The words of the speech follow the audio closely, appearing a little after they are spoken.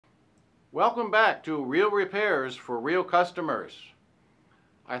Welcome back to Real Repairs for Real Customers.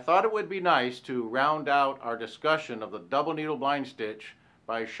 I thought it would be nice to round out our discussion of the double needle blind stitch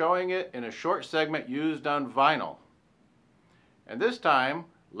by showing it in a short segment used on vinyl. And this time,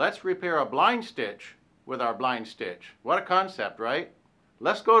 let's repair a blind stitch with our blind stitch. What a concept, right?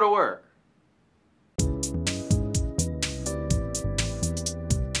 Let's go to work.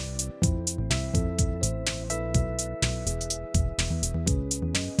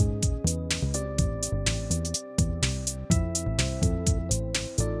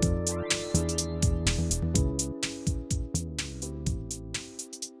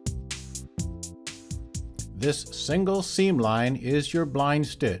 This single seam line is your blind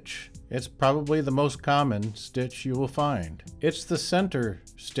stitch. It's probably the most common stitch you will find. It's the center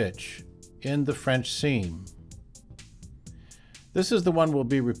stitch in the French seam. This is the one we'll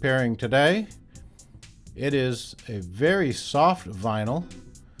be repairing today. It is a very soft vinyl,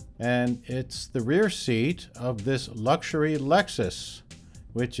 and it's the rear seat of this luxury Lexus,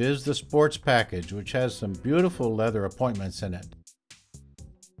 which is the sports package, which has some beautiful leather appointments in it.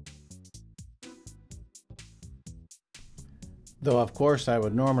 Though of course I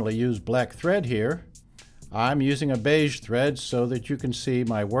would normally use black thread here, I'm using a beige thread so that you can see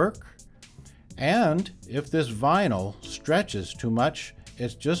my work. And if this vinyl stretches too much,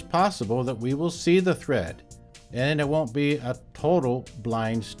 it's just possible that we will see the thread and it won't be a total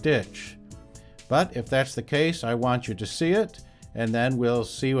blind stitch. But if that's the case, I want you to see it, and then we'll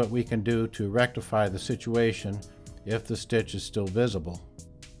see what we can do to rectify the situation if the stitch is still visible.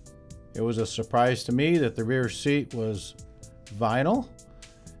 It was a surprise to me that the rear seat was vinyl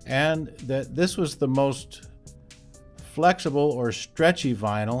and that this was the most flexible or stretchy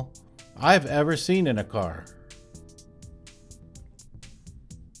vinyl I've ever seen in a car.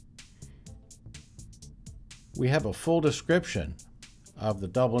 We have a full description of the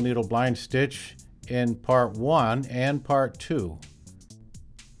double needle blind stitch in part 1 and part 2.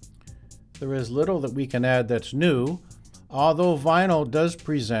 There is little that we can add that's new, although vinyl does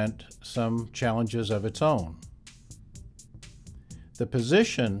present some challenges of its own. The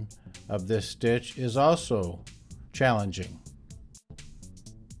position of this stitch is also challenging.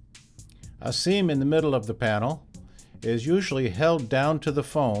 A seam in the middle of the panel is usually held down to the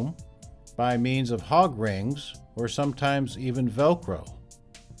foam by means of hog rings or sometimes even Velcro.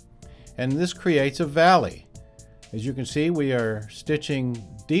 And this creates a valley. As you can see, we are stitching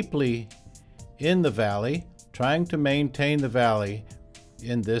deeply in the valley, trying to maintain the valley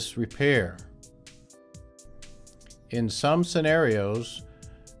in this repair. In some scenarios,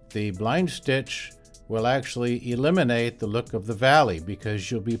 the blind stitch will actually eliminate the look of the valley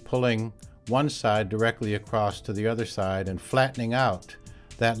because you'll be pulling one side directly across to the other side and flattening out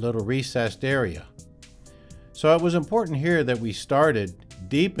that little recessed area. So it was important here that we started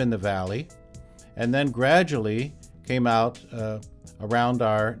deep in the valley and then gradually came out around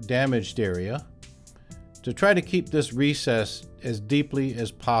our damaged area to try to keep this recess as deeply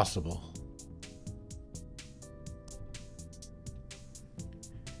as possible.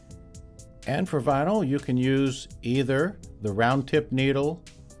 And for vinyl, you can use either the round tip needle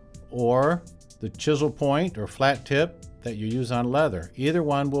or the chisel point or flat tip that you use on leather. Either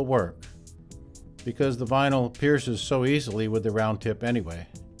one will work because the vinyl pierces so easily with the round tip anyway.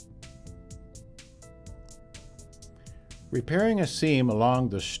 Repairing a seam along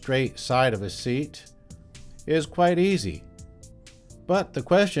the straight side of a seat is quite easy. But the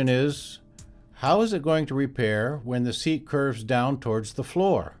question is, how is it going to repair when the seat curves down towards the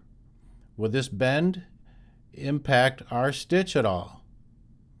floor? Will this bend impact our stitch at all?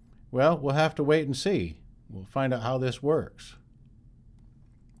 Well, we'll have to wait and see. We'll find out how this works.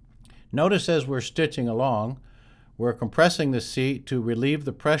 Notice as we're stitching along, we're compressing the seat to relieve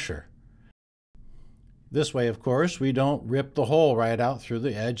the pressure. This way, of course, we don't rip the hole right out through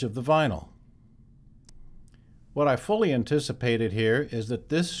the edge of the vinyl. What I fully anticipated here is that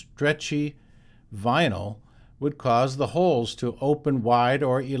this stretchy vinyl would cause the holes to open wide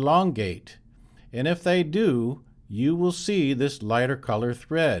or elongate. And if they do, you will see this lighter color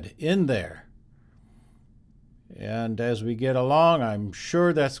thread in there. And as we get along, I'm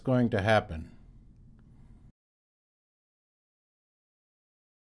sure that's going to happen.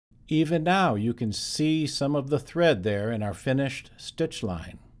 Even now, you can see some of the thread there in our finished stitch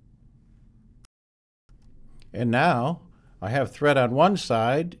line. And now, I have thread on one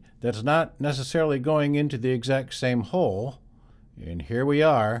side that's not necessarily going into the exact same hole. And here we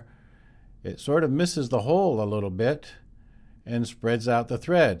are. It sort of misses the hole a little bit and spreads out the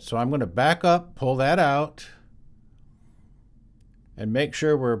thread. So I'm going to back up, pull that out, and make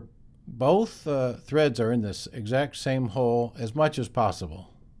sure both threads are in this exact same hole as much as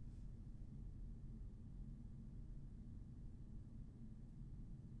possible.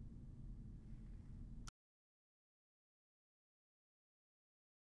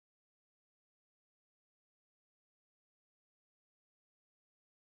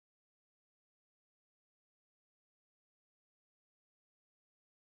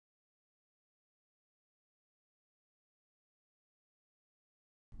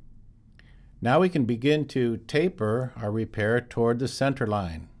 Now we can begin to taper our repair toward the center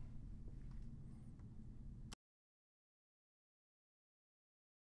line.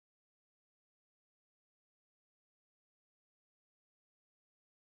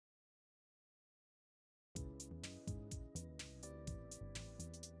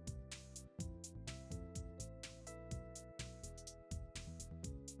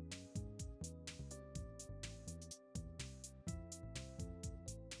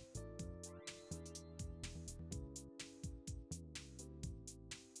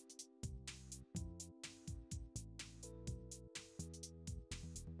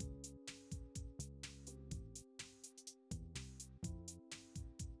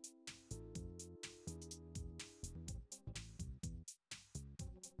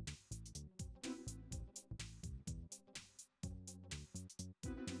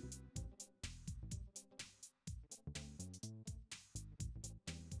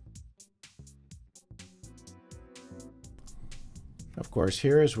 Of course,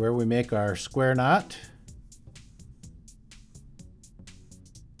 here is where we make our square knot.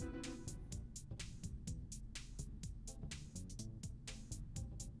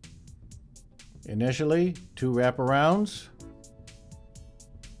 Initially, 2 wraparounds.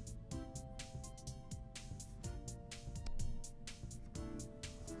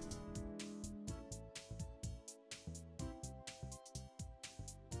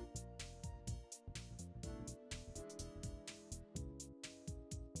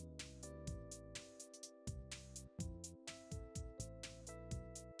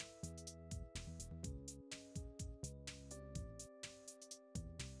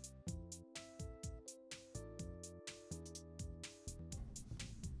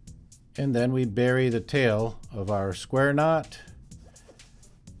 And then we bury the tail of our square knot.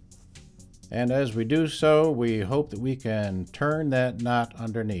 And as we do so, we hope that we can turn that knot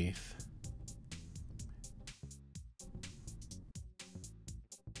underneath.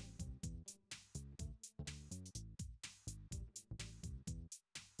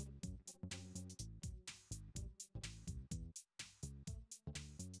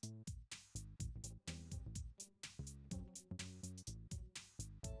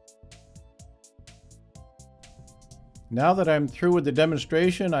 Now that I'm through with the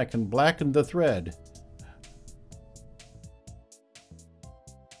demonstration, I can blacken the thread.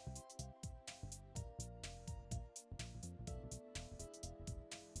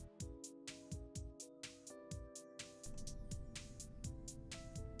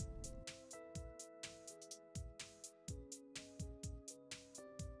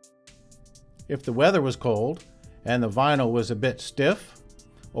 If the weather was cold and the vinyl was a bit stiff,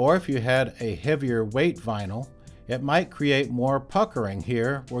 or if you had a heavier weight vinyl, it might create more puckering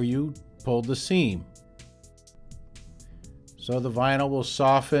here where you pulled the seam. So the vinyl will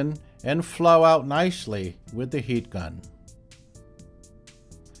soften and flow out nicely with the heat gun.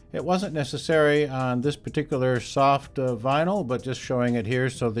 It wasn't necessary on this particular soft vinyl, but just showing it here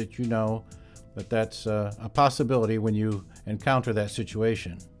so that you know that that's a possibility when you encounter that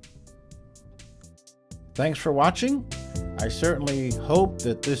situation. Thanks for watching. I certainly hope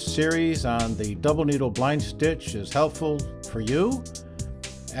that this series on the double needle blind stitch is helpful for you,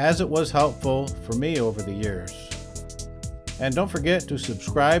 as it was helpful for me over the years. And don't forget to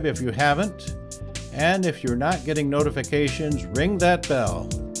subscribe if you haven't, and if you're not getting notifications, ring that bell.